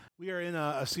We are in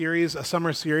a series, a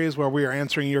summer series, where we are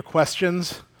answering your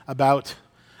questions about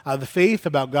the faith,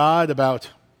 about God, about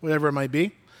whatever it might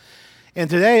be. And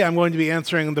today I'm going to be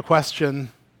answering the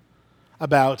question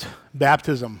about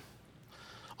baptism.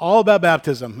 All about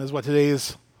baptism is what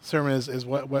today's sermon is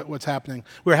what's happening.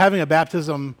 We're having a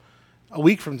baptism a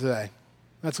week from today.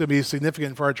 That's going to be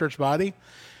significant for our church body.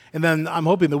 And then I'm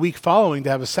hoping the week following to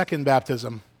have a second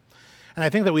baptism. And I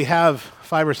think that we have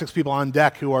 5 or 6 people on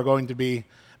deck who are going to be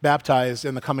baptized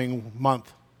in the coming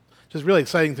month, which is really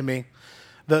exciting to me.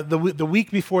 The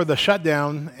week before the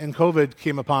shutdown and COVID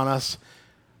came upon us,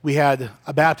 we had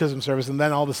a baptism service, and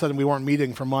then all of a sudden we weren't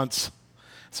meeting for months.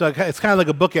 So it's kind of like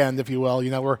a bookend, if you will. You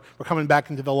know, we're coming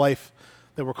back into the life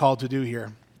that we're called to do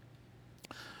here.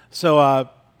 So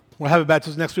we'll have a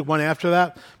baptism next week, one after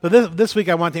that. But this week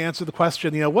I want to answer the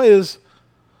question, what is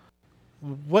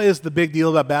the big deal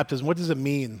about baptism? What does it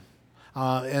mean?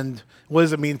 And what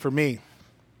does it mean for me?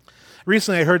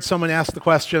 Recently, I heard someone ask the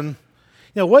question,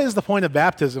 what is the point of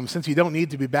baptism since you don't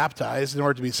need to be baptized in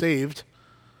order to be saved?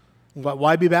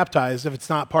 Why be baptized if it's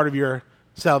not part of your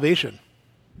salvation?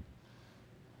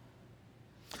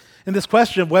 And this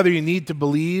question of whether you need to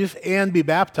believe and be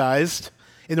baptized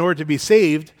in order to be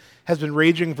saved has been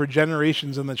raging for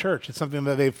generations in the church. It's something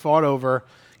that they've fought over,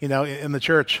 in the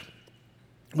church,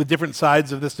 with different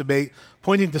sides of this debate,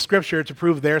 pointing to Scripture to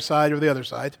prove their side or the other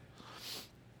side.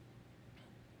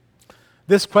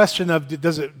 This question of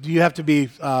do you have to be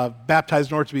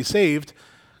baptized in order to be saved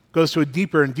goes to a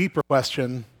deeper and deeper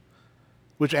question,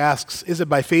 which asks, is it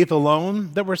by faith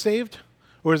alone that we're saved?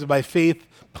 Or is it by faith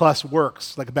plus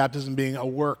works, like baptism being a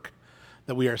work,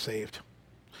 that we are saved?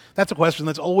 That's a question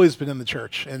that's always been in the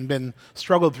church and been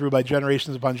struggled through by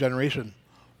generations upon generation.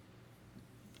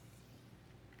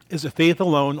 Is it faith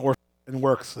alone or faith and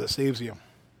works that saves you?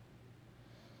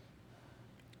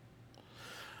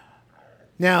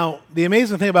 Now, the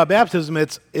amazing thing about baptism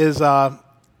is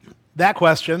that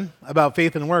question about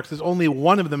faith and works is only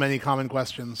one of the many common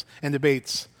questions and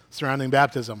debates surrounding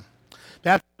baptism.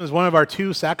 Baptism is one of our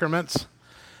 2 sacraments.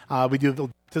 We do the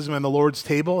baptism and the Lord's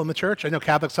table in the church. I know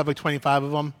Catholics have like 25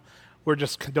 of them. We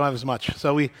just don't have as much.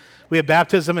 So we have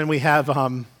baptism and we have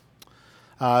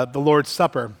the Lord's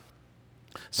Supper.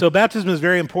 So baptism is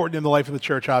very important in the life of the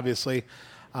church, obviously.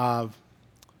 And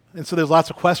so there's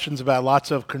lots of questions about it, lots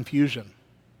of confusion.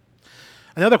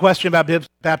 Another question about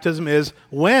baptism is,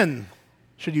 when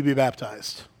should you be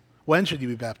baptized? When should you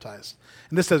be baptized?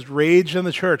 And this has raged in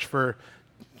the church for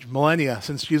millennia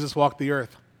since Jesus walked the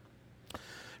earth.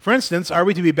 For instance, are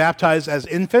we to be baptized as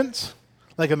infants,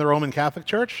 like in the Roman Catholic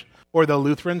Church, or the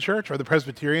Lutheran Church, or the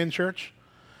Presbyterian Church?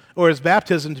 Or is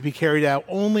baptism to be carried out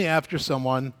only after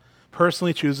someone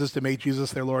personally chooses to make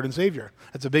Jesus their Lord and Savior?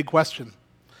 That's a big question.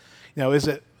 Is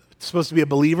it supposed to be a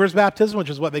believer's baptism, which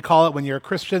is what they call it when you're a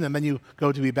Christian and then you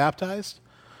go to be baptized?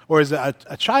 Or is it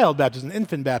a child baptism, an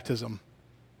infant baptism?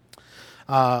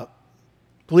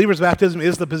 Believer's baptism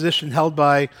is the position held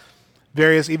by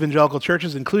various evangelical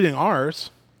churches, including ours.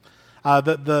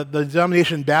 The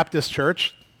denomination Baptist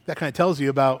Church, that kind of tells you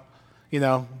about,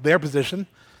 their position.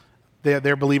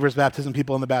 They're believer's baptism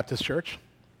people in the Baptist Church.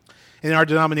 In our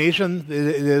denomination, it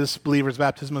is believer's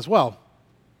baptism as well.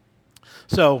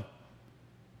 So,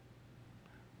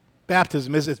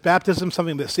 baptism, is baptism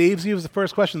something that saves you is the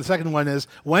first question. The second one is,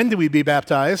 when do we be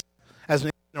baptized, as an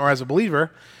infant or as a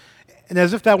believer? And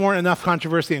as if that weren't enough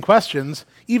controversy and questions,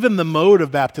 even the mode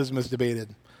of baptism is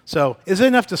debated. So is it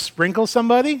enough to sprinkle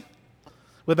somebody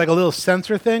with like a little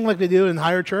censer thing like they do in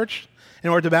higher church in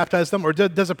order to baptize them? Or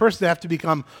does a person have to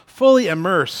become fully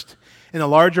immersed in a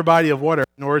larger body of water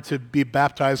in order to be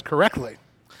baptized correctly?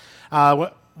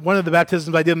 One of the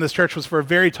baptisms I did in this church was for a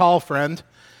very tall friend.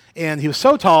 And he was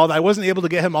so tall that I wasn't able to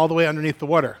get him all the way underneath the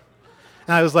water.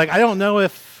 And I was like, I don't know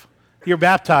if you're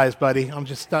baptized, buddy.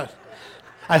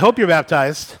 I hope you're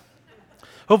baptized.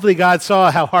 Hopefully God saw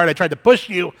how hard I tried to push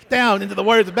you down into the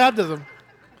waters of baptism.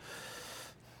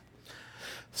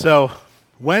 So,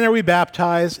 when are we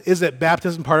baptized? Is it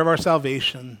baptism part of our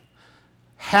salvation?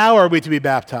 How are we to be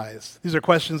baptized? These are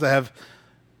questions that have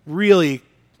really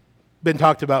been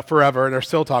talked about forever and are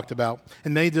still talked about.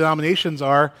 And many denominations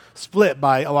are split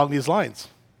along these lines.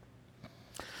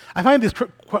 I find these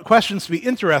questions to be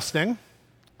interesting,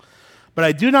 but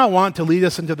I do not want to lead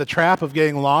us into the trap of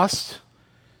getting lost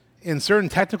in certain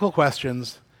technical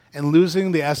questions and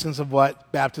losing the essence of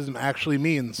what baptism actually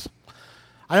means.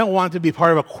 I don't want to be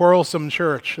part of a quarrelsome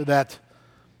church that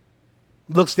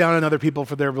looks down on other people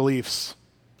for their beliefs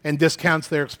and discounts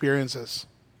their experiences.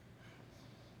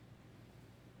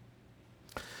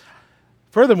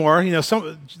 Furthermore,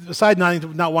 aside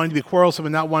not wanting to be quarrelsome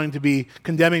and not wanting to be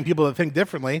condemning people that think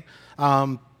differently,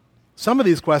 Some of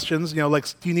these questions, like,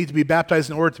 do you need to be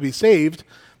baptized in order to be saved?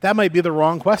 That might be the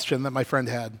wrong question that my friend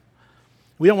had.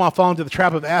 We don't want to fall into the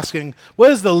trap of asking,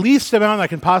 what is the least amount I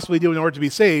can possibly do in order to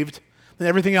be saved? Then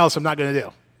everything else I'm not going to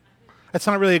do. That's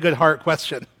not really a good heart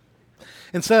question.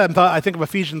 Instead, I think of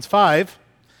Ephesians 5,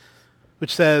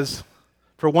 which says,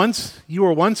 for once you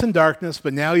were once in darkness,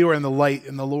 but now you are in the light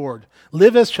in the Lord.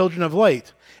 Live as children of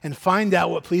light and find out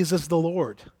what pleases the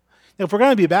Lord. If we're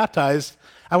going to be baptized,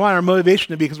 I want our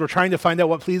motivation to be because we're trying to find out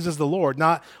what pleases the Lord,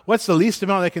 not what's the least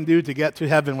amount I can do to get to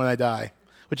heaven when I die,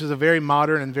 which is a very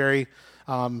modern and very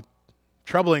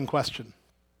troubling question.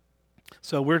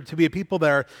 So we're to be a people that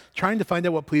are trying to find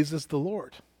out what pleases the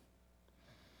Lord.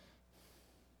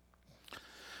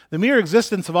 The mere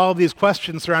existence of all of these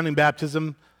questions surrounding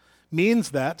baptism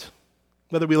means that,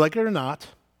 whether we like it or not,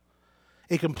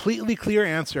 a completely clear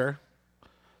answer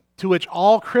to which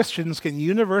all Christians can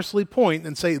universally point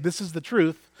and say, this is the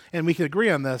truth, and we can agree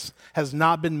on this, has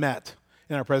not been met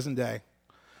in our present day.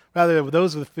 Rather,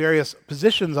 those with various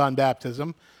positions on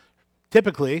baptism,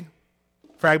 typically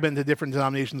fragmented into different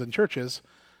denominations and churches,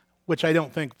 which I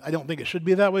don't think it should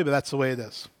be that way, but that's the way it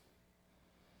is.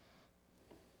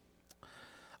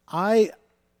 I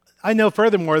know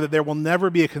furthermore that there will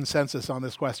never be a consensus on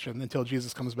this question until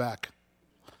Jesus comes back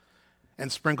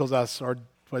and sprinkles us, or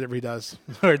whatever he does,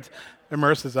 or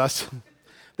immerses us.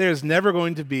 There's never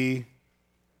going to be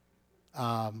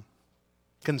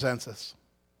consensus.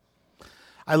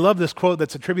 I love this quote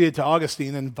that's attributed to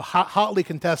Augustine and hotly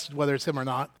contested whether it's him or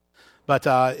not. But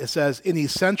it says, in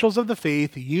essentials of the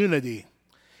faith, unity.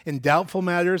 In doubtful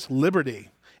matters, liberty.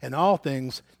 In all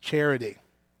things, charity.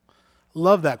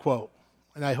 Love that quote.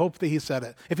 And I hope that he said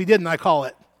it. If he didn't, I call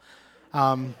it.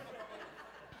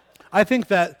 I think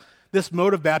that this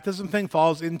mode of baptism thing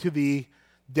falls into the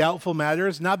doubtful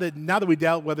matters. Not that we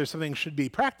doubt whether something should be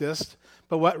practiced,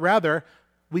 but rather,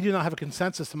 we do not have a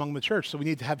consensus among the church, so we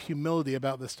need to have humility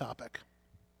about this topic.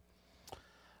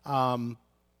 I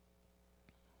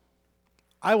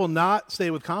will not say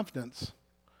with confidence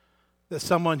that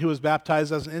someone who was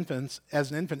baptized as an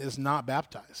infant is not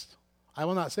baptized. I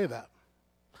will not say that.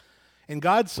 In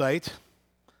God's sight,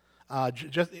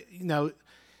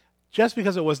 just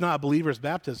because it was not a believer's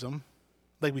baptism,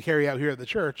 like we carry out here at the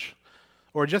church,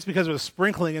 or just because it was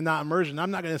sprinkling and not immersion,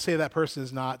 I'm not going to say that person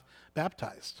is not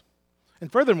baptized.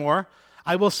 And furthermore,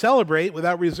 I will celebrate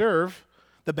without reserve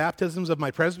the baptisms of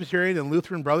my Presbyterian and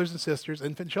Lutheran brothers and sisters,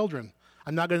 infant children.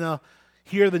 I'm not going to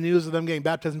hear the news of them getting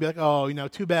baptized and be like, oh,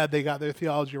 too bad they got their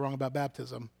theology wrong about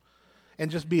baptism,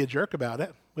 and just be a jerk about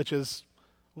it, which is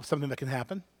something that can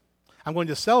happen. I'm going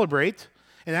to celebrate,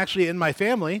 and actually in my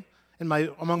family,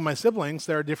 among my siblings,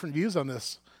 there are different views on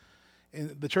this.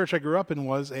 The church I grew up in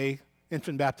was a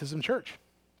infant baptism church.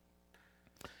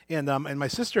 And my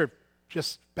sister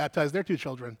just baptized their two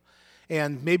children.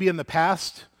 And maybe in the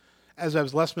past, as I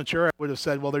was less mature, I would have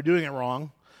said, well, they're doing it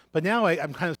wrong. But now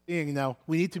I'm kind of seeing,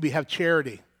 we need to have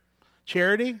charity.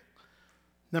 Charity,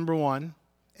 number one,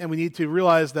 and we need to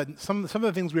realize that some of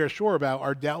the things we are sure about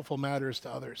are doubtful matters to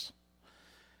others.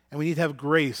 And we need to have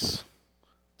grace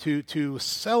to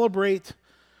celebrate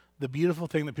the beautiful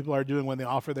thing that people are doing when they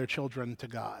offer their children to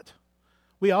God.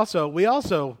 We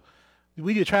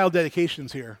do child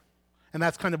dedications here, and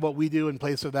that's kind of what we do in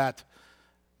place of that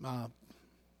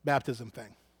baptism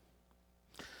thing.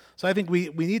 So I think we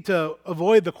need to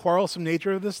avoid the quarrelsome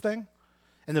nature of this thing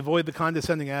and avoid the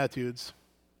condescending attitudes.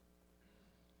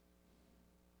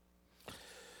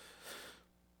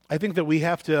 I think that we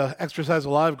have to exercise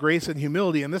a lot of grace and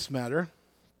humility in this matter,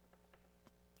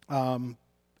 and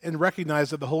recognize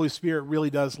that the Holy Spirit really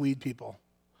does lead people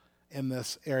in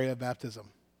this area of baptism.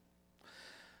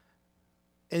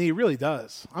 And he really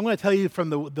does. I'm going to tell you from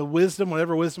the wisdom,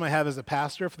 whatever wisdom I have as a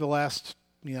pastor for the last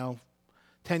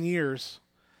 10 years,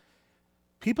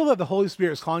 people that the Holy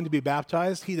Spirit is calling to be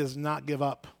baptized, he does not give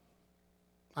up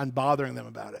on bothering them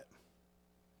about it.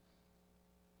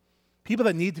 People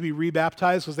that need to be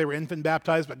rebaptized because they were infant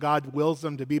baptized, but God wills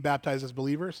them to be baptized as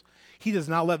believers, he does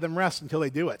not let them rest until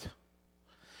they do it.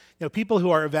 People who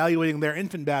are evaluating their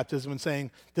infant baptism and saying,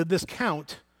 did this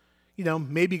count?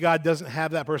 Maybe God doesn't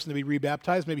have that person to be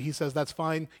rebaptized. Maybe he says, that's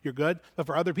fine, you're good. But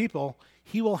for other people,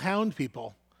 he will hound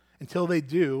people until they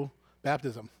do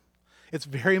baptism. It's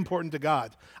very important to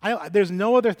God. There's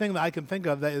no other thing that I can think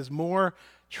of that is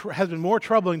has been more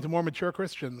troubling to more mature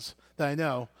Christians that I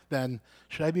know than,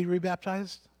 should I be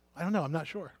rebaptized? I don't know, I'm not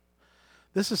sure.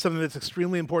 This is something that's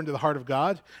extremely important to the heart of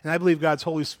God, and I believe God's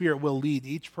Holy Spirit will lead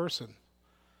each person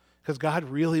because God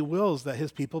really wills that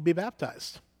his people be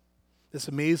baptized. This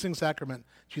amazing sacrament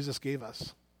Jesus gave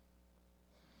us.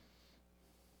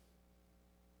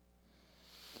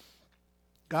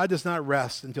 God does not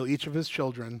rest until each of his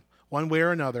children, one way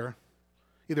or another,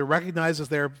 either recognizes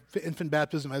their infant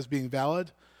baptism as being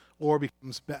valid or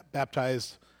becomes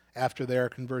baptized after their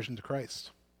conversion to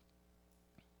Christ.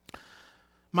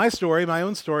 My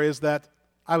own story, is that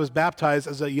I was baptized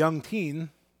as a young teen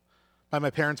by my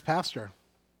parents' pastor.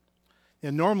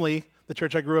 And normally, the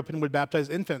church I grew up in would baptize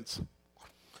infants.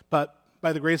 But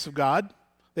by the grace of God,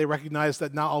 they recognized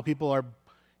that not all people are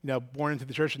born into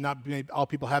the church, and not all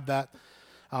people have that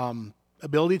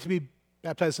ability to be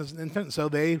baptized as an infant. So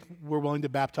they were willing to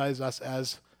baptize us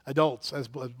as adults, as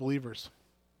believers.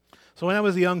 So when I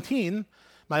was a young teen,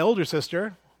 my older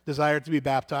sister desired to be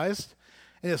baptized.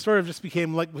 And it sort of just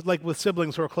became like with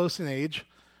siblings who are close in age.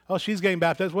 Oh, she's getting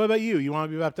baptized. What about you? You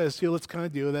want to be baptized too? Let's kind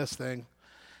of do this thing.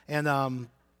 And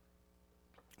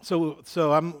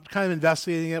so I'm kind of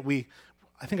investigating it.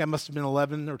 I think I must have been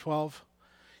 11 or 12.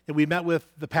 And we met with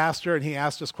the pastor, and he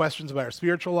asked us questions about our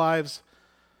spiritual lives.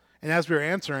 And as we were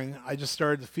answering, I just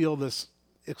started to feel this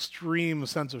extreme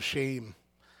sense of shame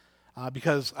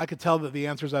because I could tell that the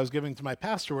answers I was giving to my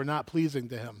pastor were not pleasing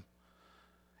to him.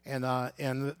 And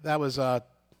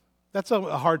that's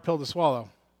a hard pill to swallow.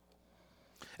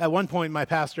 At one point, my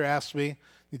pastor asked me,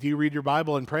 "Do you read your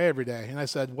Bible and pray every day?" And I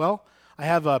said, "Well, I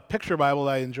have a picture Bible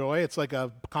that I enjoy. It's like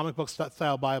a comic book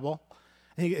style Bible."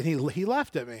 And he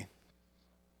laughed at me.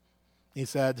 He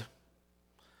said,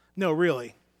 "No,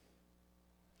 really."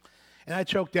 And I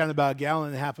choked down about 1.5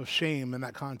 gallons of shame in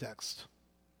that context.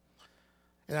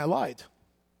 And I lied.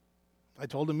 I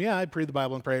told him, yeah, I read the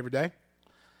Bible and pray every day.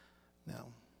 No,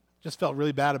 just felt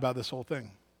really bad about this whole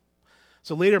thing.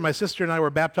 So later, my sister and I were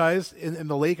baptized in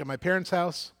the lake at my parents'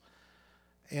 house.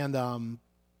 And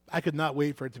I could not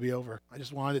wait for it to be over. I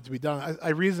just wanted it to be done. I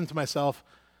reasoned to myself,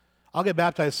 I'll get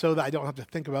baptized so that I don't have to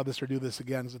think about this or do this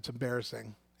again because it's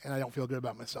embarrassing and I don't feel good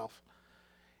about myself.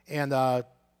 And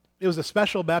it was a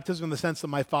special baptism in the sense that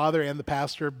my father and the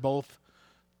pastor both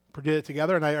did it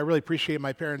together, and I really appreciate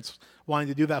my parents wanting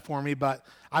to do that for me, but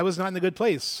I was not in a good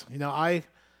place. I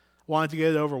wanted to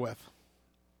get it over with.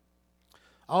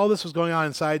 All this was going on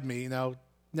inside me,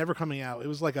 never coming out. It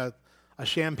was like a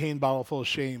champagne bottle full of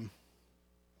shame.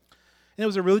 And it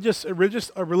was a religious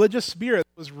spirit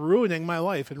that was ruining my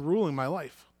life and ruling my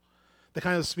life. The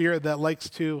kind of spirit that likes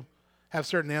to have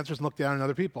certain answers and look down on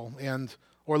other people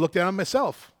or look down on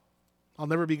myself. I'll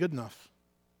never be good enough.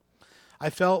 I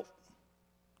felt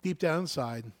deep down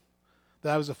inside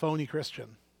that I was a phony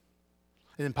Christian,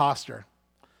 an imposter,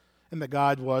 and that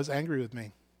God was angry with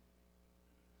me.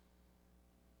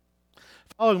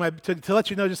 To let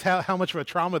you know just how much of a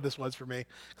trauma this was for me,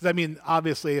 because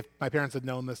obviously if my parents had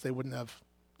known this, they wouldn't have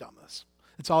done this.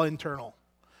 It's all internal.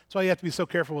 That's why you have to be so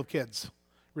careful with kids,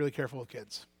 really careful with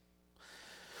kids.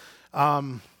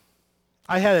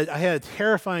 I had a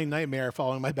terrifying nightmare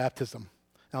following my baptism.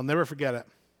 I'll never forget it.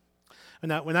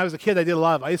 When I was a kid, I did a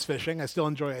lot of ice fishing. I still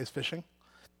enjoy ice fishing.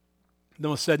 The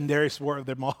most sedentary sport of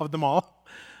them all.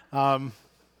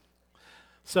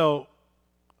 So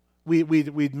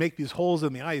we'd make these holes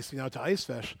in the ice, to ice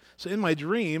fish. So in my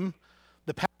dream,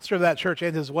 the pastor of that church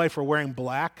and his wife were wearing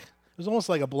black. It was almost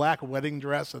like a black wedding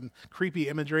dress and creepy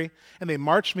imagery. And they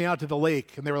marched me out to the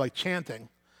lake, and they were like chanting.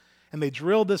 And they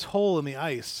drilled this hole in the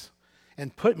ice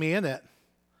and put me in it.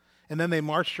 And then they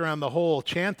marched around the hole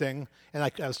chanting, and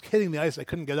I was hitting the ice. I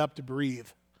couldn't get up to breathe.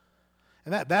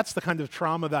 And that's the kind of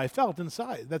trauma that I felt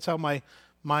inside. That's how my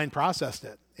mind processed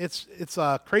it. It's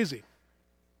crazy.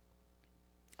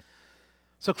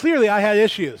 So clearly I had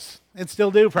issues, and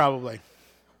still do probably.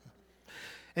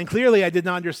 And clearly I did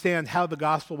not understand how the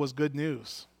gospel was good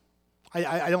news.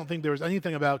 I don't think there was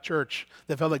anything about church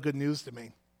that felt like good news to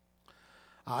me.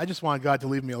 I just wanted God to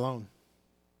leave me alone.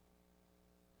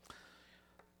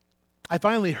 I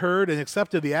finally heard and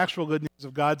accepted the actual good news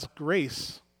of God's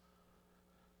grace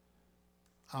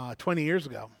 20 years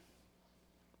ago,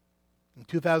 in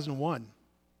 2001.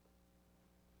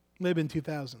 Maybe in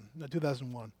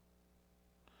 2001.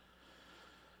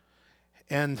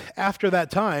 And after that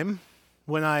time,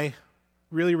 when I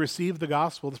really received the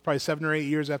gospel, it's probably 7 or 8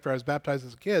 years after I was baptized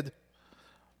as a kid,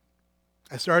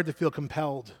 I started to feel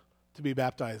compelled to be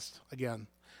baptized again.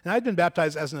 And I'd been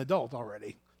baptized as an adult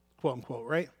already, quote unquote,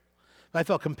 right? I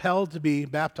felt compelled to be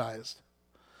baptized.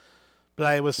 But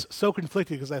I was so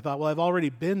conflicted because I thought, well, I've already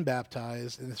been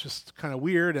baptized, and it's just kind of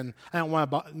weird, and I don't want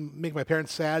to make my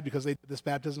parents sad because they did this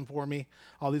baptism for me,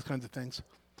 all these kinds of things.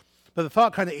 But the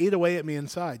thought kind of ate away at me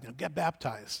inside, get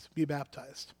baptized, be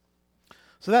baptized.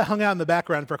 So that hung out in the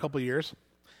background for a couple of years.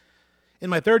 In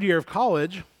my third year of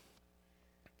college,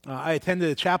 I attended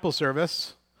a chapel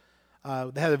service.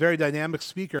 They had a very dynamic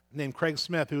speaker named Craig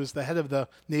Smith, who was the head of the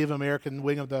Native American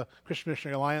wing of the Christian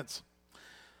Missionary Alliance.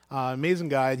 amazing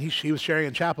guy, and he was sharing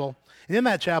in chapel. And in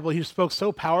that chapel, he spoke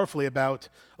so powerfully about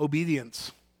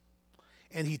obedience.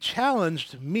 And he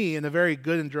challenged me in a very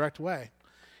good and direct way.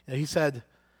 He said,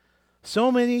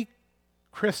 so many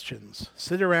Christians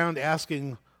sit around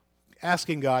asking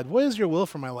God, what is your will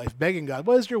for my life? Begging God,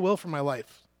 what is your will for my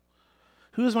life?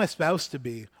 Who is my spouse to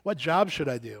be? What job should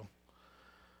I do?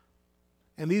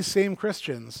 And these same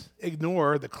Christians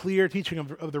ignore the clear teaching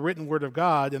of the written word of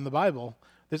God in the Bible.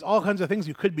 There's all kinds of things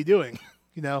you could be doing,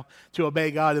 to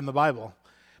obey God in the Bible.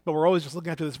 But we're always just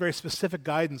looking after this very specific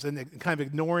guidance and kind of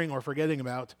ignoring or forgetting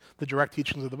about the direct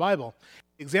teachings of the Bible.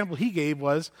 The example he gave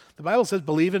was, the Bible says,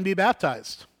 believe and be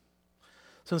baptized.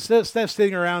 So instead of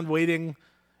sitting around waiting,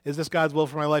 is this God's will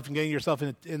for my life, and getting yourself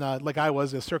in a, like I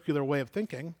was, a circular way of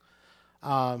thinking,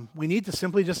 we need to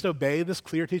simply just obey this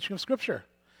clear teaching of Scripture.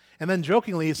 And then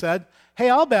jokingly he said, hey,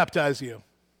 I'll baptize you.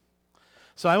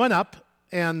 So I went up,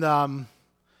 and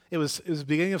it was the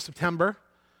beginning of September.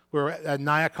 We were at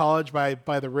Nyack College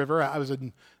by the river.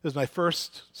 It was my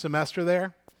first semester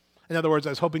there. In other words, I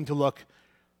was hoping to look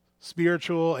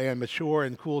spiritual and mature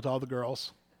and cool to all the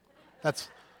girls. That's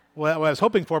what I was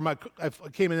hoping for. I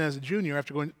came in as a junior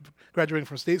after graduating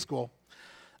from state school.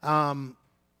 But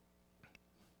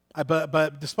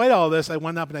despite all this, I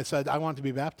went up and I said, I want to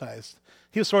be baptized.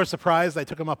 He was sort of surprised. I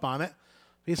took him up on it.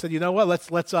 He said, you know what,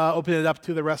 let's open it up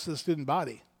to the rest of the student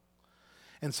body.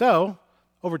 And so,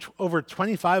 over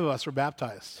 25 of us were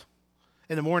baptized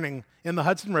in the morning in the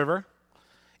Hudson River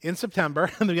in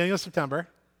September, in the beginning of September.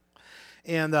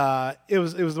 And it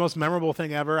was the most memorable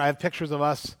thing ever. I have pictures of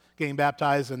us getting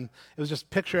baptized, and it was just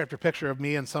picture after picture of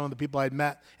me and some of the people I'd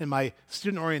met in my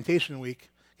student orientation week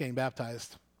getting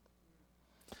baptized.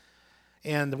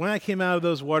 And when I came out of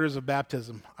those waters of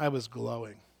baptism, I was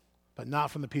glowing, but not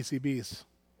from the PCBs.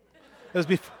 It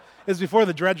was before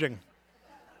the dredging.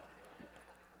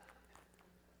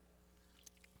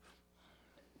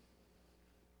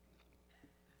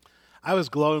 I was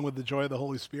glowing with the joy of the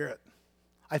Holy Spirit.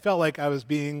 I felt like I was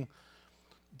doing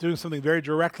something very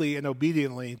directly and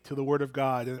obediently to the Word of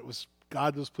God, and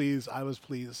God was pleased, I was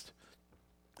pleased.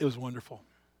 It was wonderful.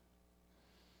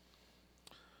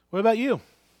 What about you?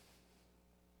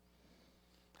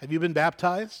 Have you been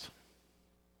baptized?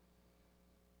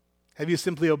 Have you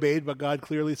simply obeyed what God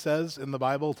clearly says in the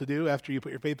Bible to do after you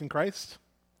put your faith in Christ?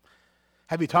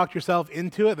 Have you talked yourself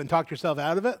into it, then talked yourself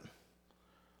out of it,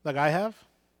 like I have?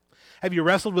 Have you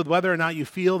wrestled with whether or not you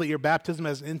feel that your baptism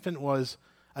as an infant was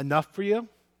enough for you?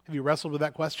 Have you wrestled with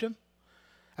that question?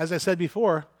 As I said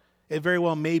before, it very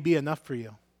well may be enough for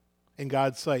you in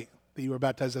God's sight that you were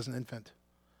baptized as an infant.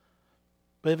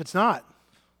 But if it's not,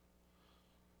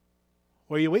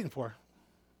 what are you waiting for?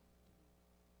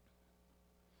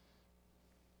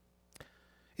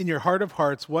 In your heart of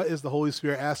hearts, what is the Holy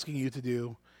Spirit asking you to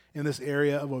do in this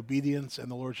area of obedience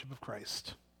and the Lordship of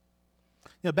Christ?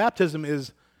 Baptism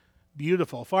is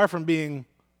beautiful, far from being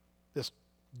this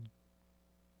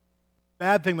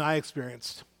bad thing that I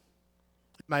experienced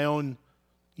in my own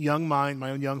young mind,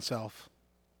 my own young self.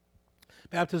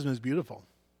 Baptism is beautiful.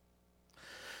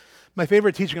 My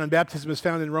favorite teaching on baptism is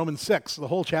found in Romans 6, the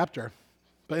whole chapter.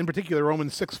 But in particular,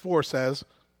 Romans 6:4 says,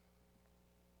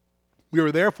 we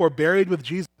were therefore buried with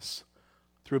Jesus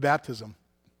through baptism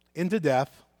into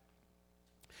death,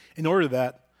 in order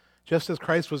that, just as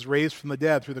Christ was raised from the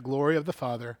dead through the glory of the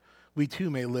Father, we too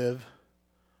may live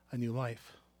a new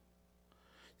life.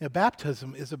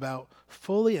 Baptism is about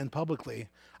fully and publicly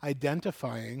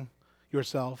identifying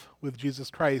yourself with Jesus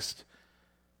Christ,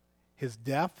 his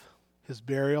death, his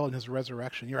burial, and his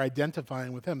resurrection. You're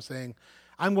identifying with him, saying,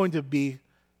 I'm going to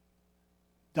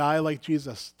die like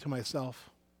Jesus to myself,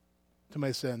 to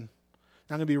my sin.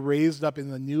 I'm going to be raised up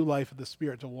in the new life of the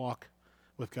Spirit to walk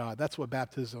with God. That's what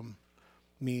baptism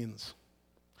means.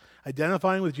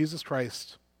 Identifying with Jesus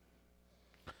Christ,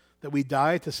 that we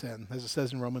die to sin, as it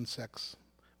says in Romans 6.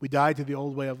 We die to the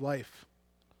old way of life.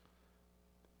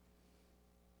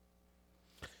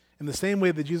 In the same way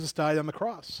that Jesus died on the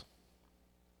cross.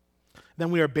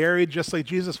 Then we are buried just like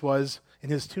Jesus was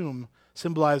in his tomb,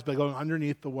 symbolized by going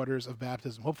underneath the waters of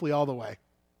baptism, hopefully all the way.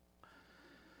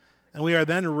 And we are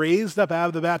then raised up out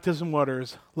of the baptism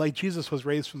waters like Jesus was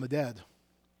raised from the dead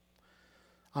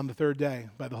on the third day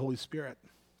by the Holy Spirit.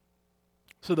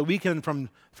 So that we can, from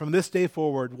this day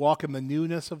forward, walk in the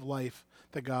newness of life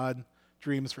that God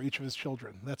dreams for each of his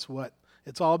children. That's what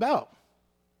it's all about.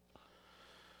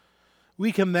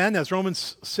 We can then, as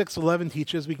Romans 6:11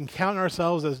 teaches, we can count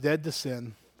ourselves as dead to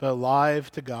sin, but alive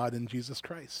to God in Jesus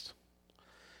Christ.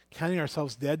 Counting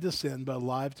ourselves dead to sin, but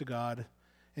alive to God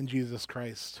in Jesus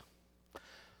Christ.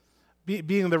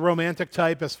 Being the romantic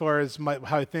type as far as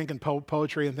how I think in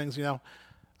poetry and things,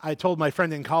 I told my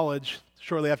friend in college,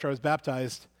 shortly after I was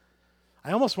baptized,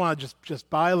 I almost want to just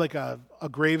buy like a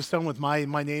gravestone with my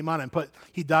name on it and put,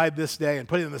 he died this day, and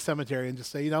put it in the cemetery and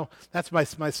just say, that's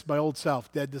my old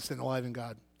self, dead, distant, alive in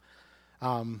God.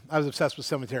 I was obsessed with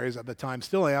cemeteries at the time,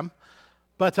 still am.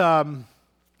 But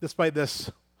despite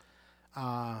this,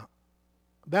 that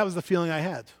was the feeling I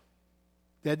had.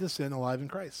 Dead to sin, alive in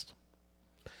Christ.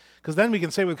 Because then we can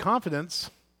say with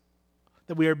confidence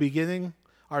that we are beginning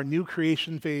our new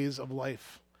creation phase of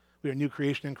life. We are new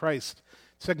creation in Christ.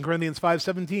 2 Corinthians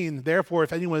 5:17, therefore,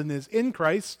 if anyone is in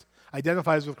Christ,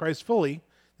 identifies with Christ fully,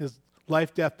 his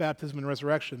life, death, baptism, and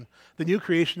resurrection, the new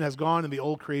creation has gone and the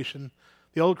old creation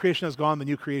has gone, the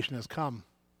new creation has come.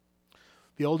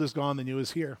 The old is gone, the new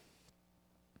is here.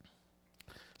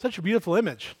 Such a beautiful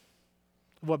image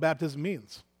of what baptism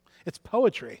means. It's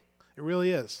poetry. It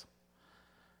really is.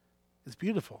 It's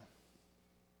beautiful.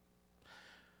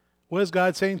 What is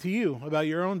God saying to you about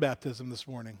your own baptism this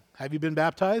morning? Have you been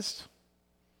baptized?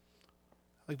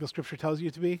 Like the scripture tells you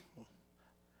to be?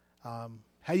 How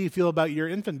do you feel about your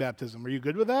infant baptism? Are you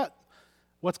good with that?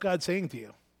 What's God saying to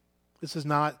you? This is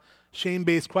not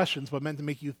shame-based questions, but meant to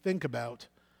make you think about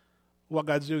what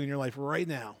God's doing in your life right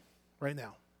now. Right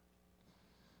now.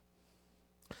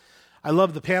 I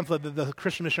love the pamphlet that the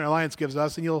Christian Missionary Alliance gives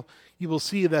us, and you will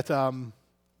see that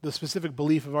the specific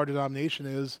belief of our denomination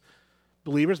is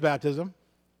believer's baptism.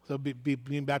 So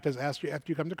being baptized after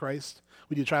you come to Christ.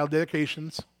 We do child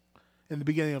dedications in the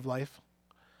beginning of life.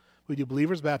 We do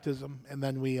believer's baptism, and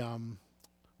then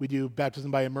we do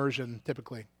baptism by immersion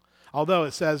typically. Although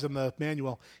it says in the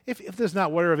manual, if there's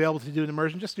not water available to do an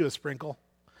immersion, just do a sprinkle.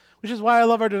 Which is why I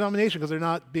love our denomination, because they're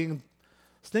not being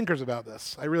stinkers about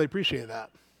this. I really appreciate that.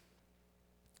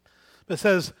 But it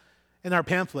says in our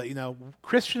pamphlet,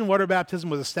 Christian water baptism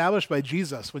was established by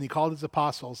Jesus when he called his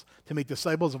apostles to make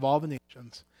disciples of all the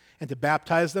nations and to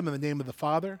baptize them in the name of the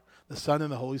Father, the Son,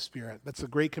 and the Holy Spirit. That's the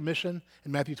Great Commission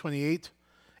in Matthew 28,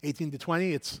 18 to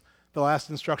 20. It's the last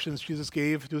instructions Jesus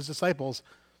gave to his disciples.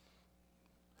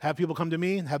 Have people come to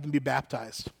me and have them be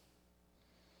baptized.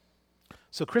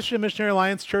 So Christian Missionary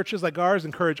Alliance churches like ours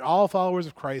encourage all followers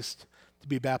of Christ to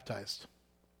be baptized.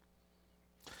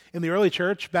 In the early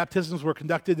church, baptisms were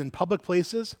conducted in public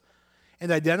places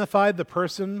and identified the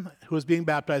person who was being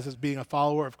baptized as being a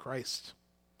follower of Christ.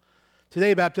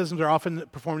 Today, baptisms are often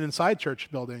performed inside church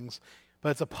buildings, but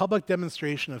it's a public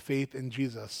demonstration of faith in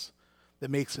Jesus that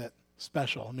makes it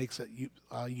special, makes it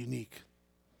unique.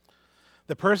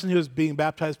 The person who is being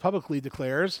baptized publicly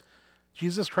declares,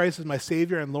 Jesus Christ is my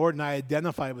Savior and Lord, and I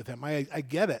identify with him. I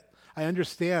get it. I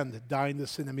understand dying to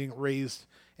sin and being raised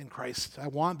in Christ. I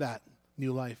want that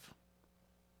new life.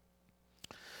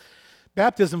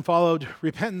 Baptism followed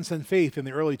repentance and faith in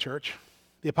the early church.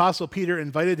 The Apostle Peter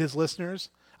invited his listeners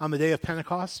on the day of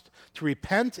Pentecost to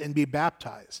repent and be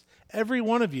baptized, every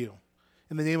one of you,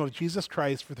 in the name of Jesus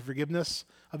Christ for the forgiveness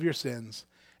of your sins,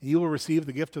 and you will receive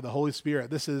the gift of the Holy Spirit.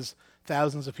 This is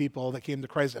thousands of people that came to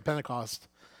Christ at Pentecost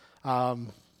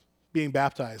being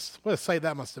baptized. What a sight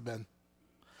that must have been.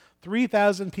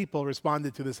 3,000 people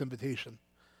responded to this invitation.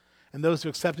 And those who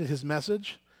accepted his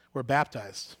message were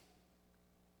baptized.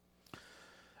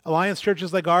 Alliance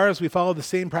churches like ours, we follow the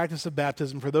same practice of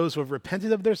baptism for those who have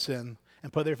repented of their sin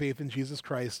and put their faith in Jesus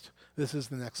Christ. This is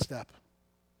the next step.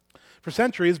 For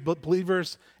centuries,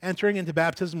 believers entering into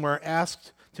baptism were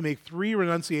asked to make 3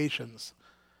 renunciations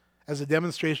as a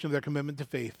demonstration of their commitment to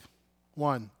faith.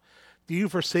 1, do you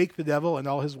forsake the devil and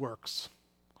all his works?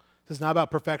 This is not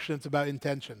about perfection, it's about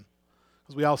intention.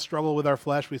 Because we all struggle with our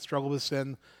flesh, we struggle with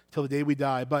sin till the day we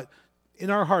die. But in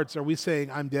our hearts, are we saying,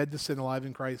 I'm dead to sin, alive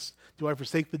in Christ? Do I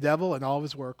forsake the devil and all of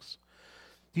his works?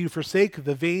 Do you forsake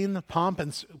the vain pomp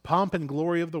and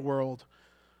glory of the world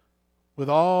with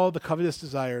all the covetous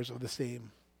desires of the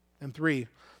same? And 3,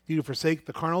 do you forsake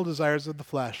the carnal desires of the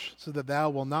flesh so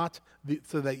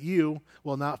that you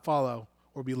will not follow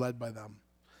or be led by them?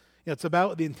 It's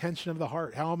about the intention of the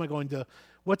heart. How am I going to,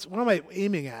 what am I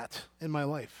aiming at in my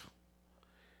life?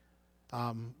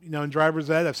 In driver's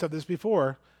ed, I've said this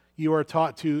before, you are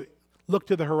taught to look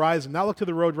to the horizon, not look to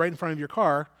the road right in front of your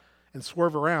car and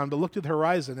swerve around, but look to the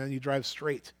horizon and you drive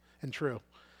straight and true.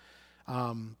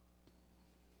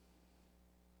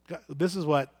 This is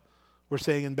what we're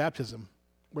saying in baptism.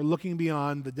 We're looking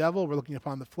beyond the devil, we're looking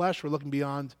upon the flesh, we're looking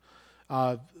beyond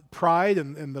pride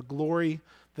and the glory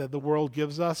that the world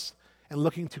gives us, and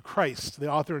looking to Christ,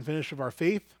 the author and finisher of our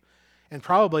faith, and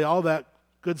probably all that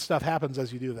good stuff happens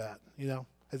as you do that,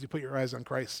 as you put your eyes on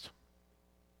Christ.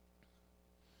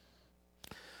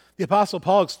 The Apostle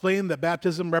Paul explained that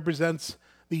baptism represents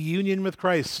the union with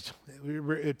Christ.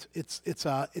 It's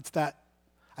that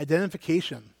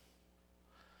identification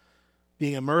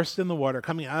being immersed in the water,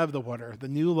 coming out of the water, the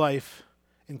new life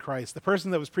in Christ. The person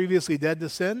that was previously dead to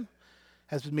sin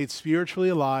has been made spiritually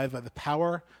alive by the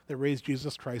power that raised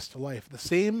Jesus Christ to life. The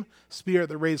same Spirit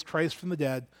that raised Christ from the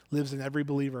dead lives in every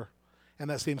believer, and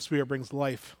that same Spirit brings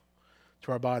life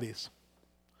to our bodies.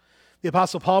 The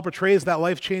Apostle Paul portrays that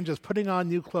life change as putting on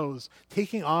new clothes,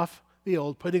 taking off the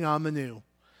old, putting on the new,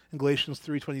 in Galatians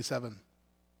 3:27.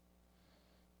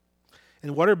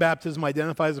 And water baptism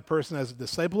identifies a person as a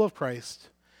disciple of Christ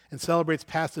and celebrates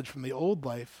passage from the old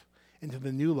life into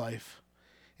the new life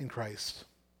in Christ.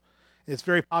 It's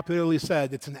very popularly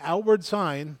said it's an outward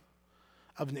sign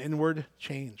of an inward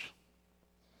change.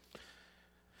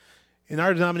 In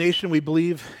our denomination, we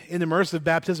believe in immersive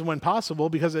baptism when possible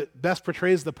because it best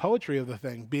portrays the poetry of the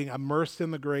thing, being immersed in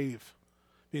the grave,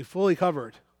 being fully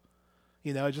covered.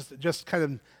 It just kind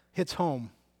of hits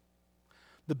home.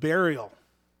 The burial,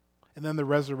 and then the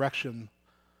resurrection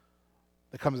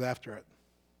that comes after it.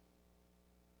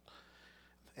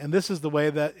 And this is the way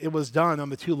that it was done on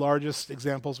the two largest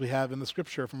examples we have in the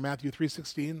Scripture, from Matthew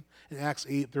 3:16 and Acts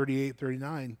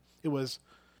 8:38-39. It was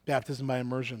baptism by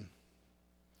immersion.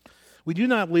 We do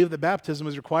not believe that baptism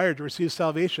is required to receive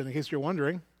salvation, in case you're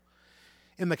wondering.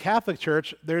 In the Catholic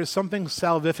Church, there is something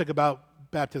salvific about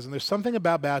baptism. There's something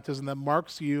about baptism that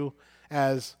marks you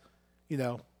as,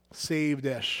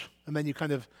 saved-ish. And then you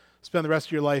kind of spend the rest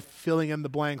of your life filling in the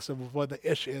blanks of what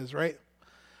the ish is, right?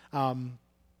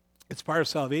 It's part of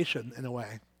salvation in a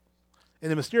way,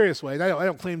 in a mysterious way. And I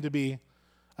don't claim to be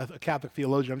a Catholic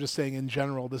theologian. I'm just saying in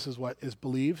general this is what is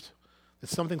believed.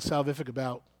 There's something salvific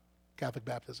about Catholic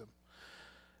baptism.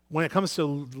 When it comes to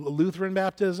Lutheran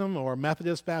baptism or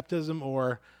Methodist baptism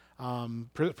or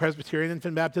Presbyterian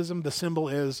infant baptism, the symbol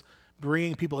is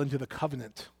bringing people into the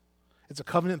covenant. It's a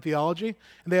covenant theology,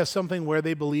 and they have something where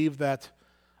they believe that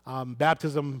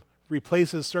baptism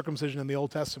replaces circumcision in the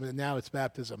Old Testament, and now it's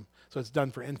baptism. So it's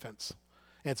done for infants.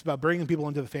 And it's about bringing people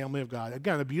into the family of God.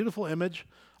 Again, a beautiful image,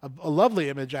 a lovely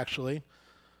image actually,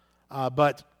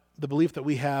 but the belief that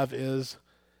we have is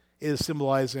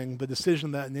symbolizing the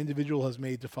decision that an individual has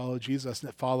made to follow Jesus, and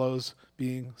it follows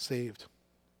being saved.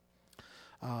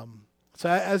 So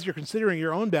as you're considering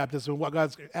your own baptism, what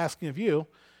God's asking of you,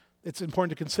 it's important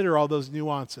to consider all those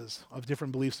nuances of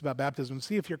different beliefs about baptism and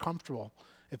see if you're comfortable,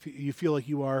 if you feel like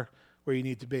you are where you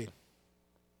need to be.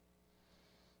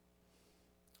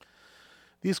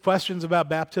 These questions about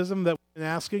baptism that we've been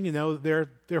asking,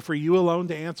 they're for you alone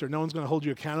to answer. No one's going to hold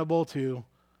you accountable to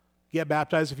get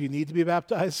baptized if you need to be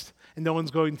baptized, and no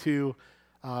one's going to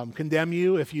condemn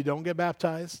you if you don't get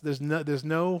baptized. There's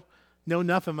no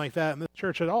nothing like that in this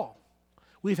church at all.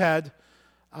 We've had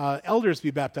elders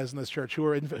be baptized in this church who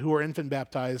were infant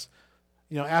baptized.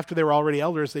 After they were already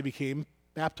elders, they became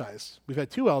baptized. We've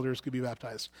had 2 elders who could be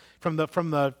baptized. From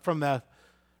the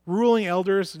ruling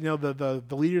elders, the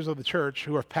leaders of the church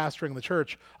who are pastoring the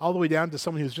church, all the way down to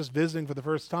someone who's just visiting for the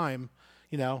first time,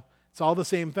 it's all the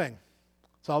same thing.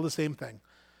 It's all the same thing.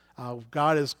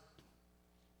 God is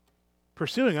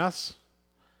pursuing us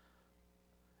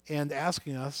and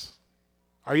asking us,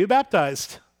 are you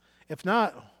baptized? If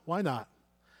not, why not?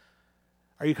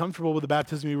 Are you comfortable with the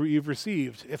baptism you've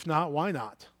received? If not, why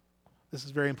not? This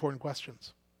is very important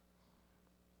questions.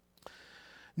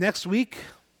 Next week,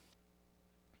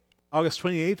 August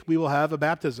 28th, we will have a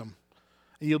baptism.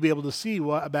 And you'll be able to see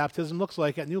what a baptism looks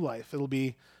like at New Life.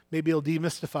 Maybe it'll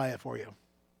demystify it for you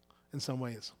in some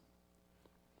ways.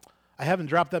 I haven't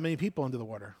dropped that many people into the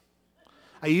water.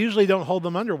 I usually don't hold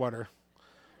them underwater.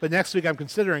 But next week I'm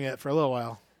considering it for a little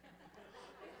while.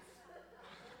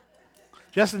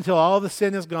 Just until all the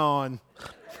sin is gone.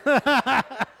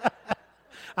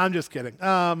 I'm just kidding.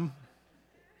 But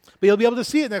you'll be able to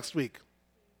see it next week.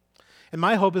 And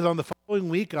my hope is on the following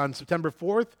week, on September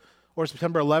 4th or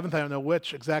September 11th, I don't know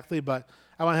which exactly, but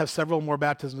I want to have several more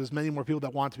baptisms. There's many more people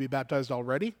that want to be baptized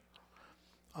already.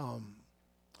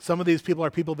 Some of these people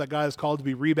are people that God has called to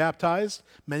be rebaptized.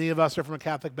 Many of us are from a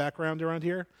Catholic background around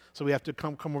here, so we have to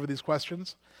come over these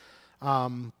questions.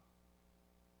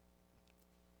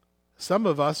 Some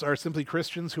of us are simply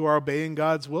Christians who are obeying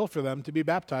God's will for them to be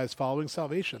baptized following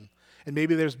salvation. And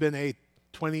maybe there's been a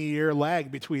 20-year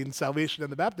lag between salvation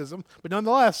and the baptism, but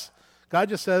nonetheless, God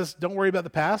just says, don't worry about the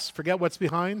past, forget what's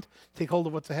behind, take hold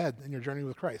of what's ahead in your journey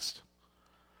with Christ.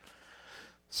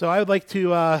 So I would like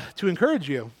to encourage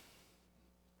you,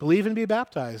 believe and be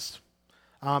baptized.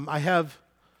 I have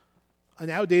an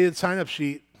outdated sign-up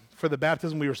sheet for the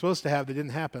baptism we were supposed to have that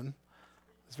didn't happen.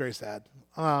 It's very sad.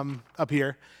 Up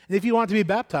here. And if you want to be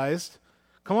baptized,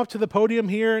 come up to the podium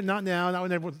here, not now, not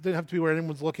when everyone, it doesn't have to be where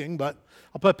anyone's looking, but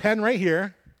I'll put a pen right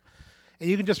here, and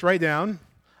you can just write down,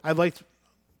 I'd like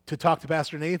to talk to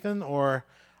Pastor Nathan, or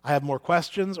I have more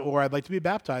questions, or I'd like to be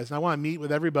baptized. And I want to meet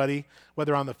with everybody,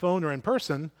 whether on the phone or in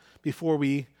person, before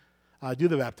we do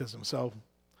the baptism. So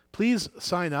please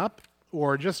sign up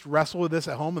or just wrestle with this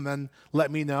at home and then let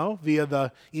me know via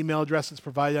the email address that's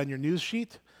provided on your news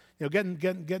sheet. Get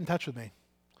in touch with me.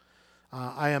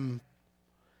 I am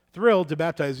thrilled to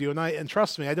baptize you, and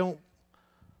trust me,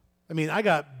 I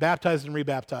got baptized and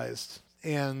rebaptized,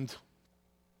 and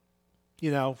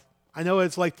I know what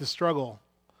it's like to struggle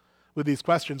with these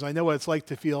questions. I know what it's like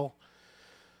to feel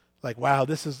like, wow,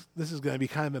 this is going to be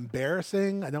kind of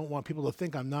embarrassing. I don't want people to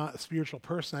think I'm not a spiritual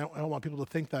person. I don't want people to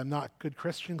think that I'm not a good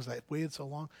Christian because I've waited so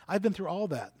long. I've been through all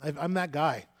that. I'm that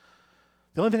guy.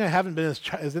 The only thing I haven't been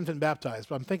is infant baptized,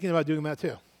 but I'm thinking about doing that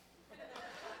too.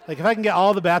 Like if I can get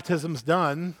all the baptisms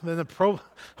done, then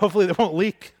hopefully they won't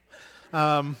leak.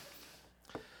 But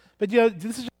this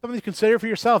is just something to consider for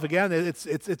yourself. Again,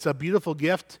 it's a beautiful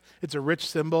gift. It's a rich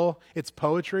symbol. It's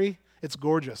poetry. It's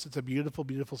gorgeous. It's a beautiful,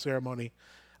 beautiful ceremony.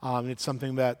 It's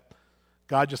something that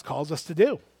God just calls us to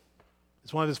do.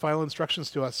 It's one of his final instructions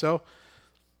to us. So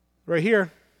right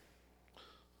here,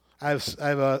 I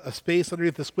have a space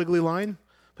underneath the squiggly line.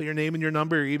 Put your name and your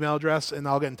number, your email address, and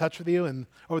I'll get in touch with you. And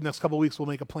over the next couple of weeks, we'll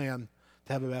make a plan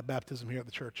to have a baptism here at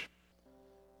the church.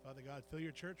 Father God, fill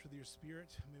your church with your spirit.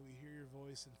 May we hear your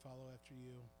voice and follow after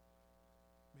you.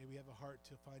 May we have a heart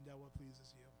to find out what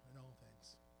pleases you in all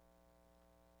things.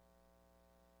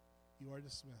 You are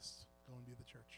dismissed. Go and be the church.